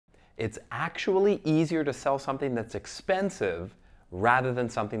It's actually easier to sell something that's expensive rather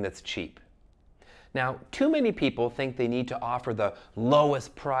than something that's cheap. Now, too many people think they need to offer the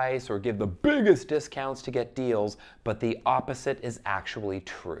lowest price or give the biggest discounts to get deals, but the opposite is actually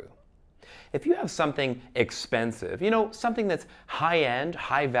true. If you have something expensive, something that's high-end,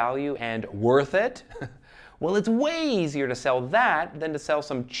 high value, and worth it, well, it's way easier to sell that than to sell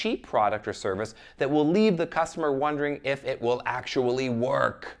some cheap product or service that will leave the customer wondering if it will actually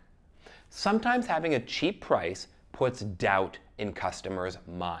work. Sometimes having a cheap price puts doubt in customers'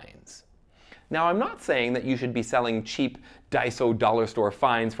 minds. Now, I'm not saying that you should be selling cheap Daiso dollar store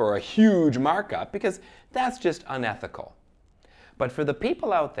finds for a huge markup, because that's just unethical. But for the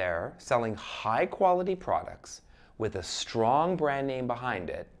people out there selling high-quality products with a strong brand name behind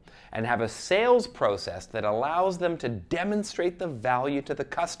it, and have a sales process that allows them to demonstrate the value to the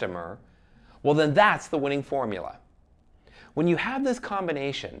customer, well, then that's the winning formula. When you have this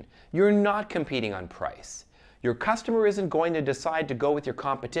combination, you're not competing on price. Your customer isn't going to decide to go with your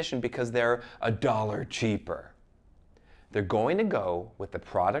competition because they're $1 cheaper. They're going to go with the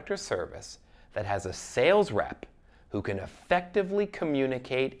product or service that has a sales rep who can effectively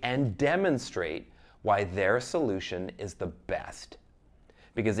communicate and demonstrate why their solution is the best.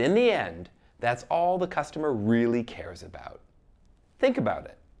 Because in the end, that's all the customer really cares about. Think about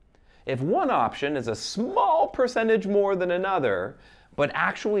it. If one option is a small percentage more than another, but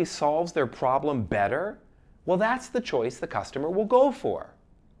actually solves their problem better, well, that's the choice the customer will go for.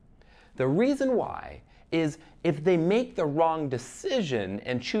 The reason why is if they make the wrong decision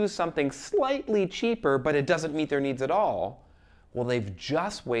and choose something slightly cheaper, but it doesn't meet their needs at all, well, they've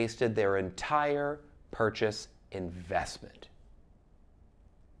just wasted their entire purchase investment.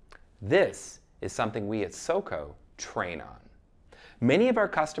 This is something we at SOCO train on. Many of our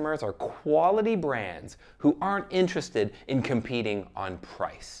customers are quality brands who aren't interested in competing on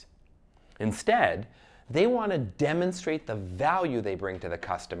price. Instead, they want to demonstrate the value they bring to the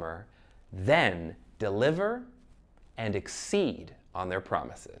customer, then deliver and exceed on their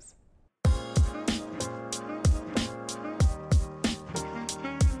promises.